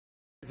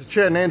It's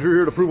Chad and Andrew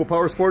here at Approval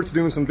Power Sports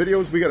doing some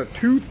videos. We got a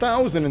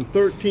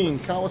 2013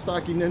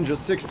 Kawasaki Ninja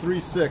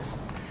 636.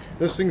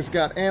 This thing's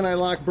got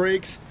anti-lock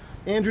brakes.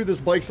 Andrew,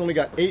 this bike's only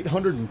got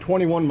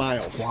 821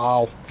 miles.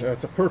 Wow.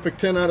 It's a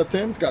perfect 10 out of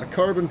 10. It's got a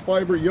carbon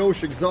fiber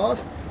Yosh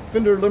exhaust,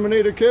 fender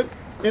eliminator kit,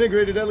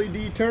 integrated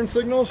LED turn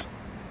signals.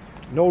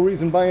 No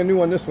reason to buy a new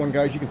on this one,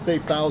 guys. You can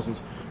save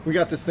thousands. We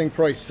got this thing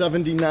priced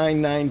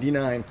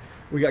 $79.99.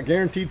 We got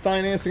guaranteed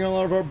financing on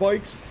all of our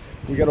bikes.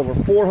 We got over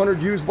 400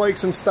 used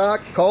bikes in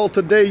stock. Call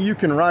today, you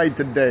can ride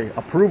today.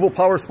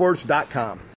 ApprovalPowersports.com.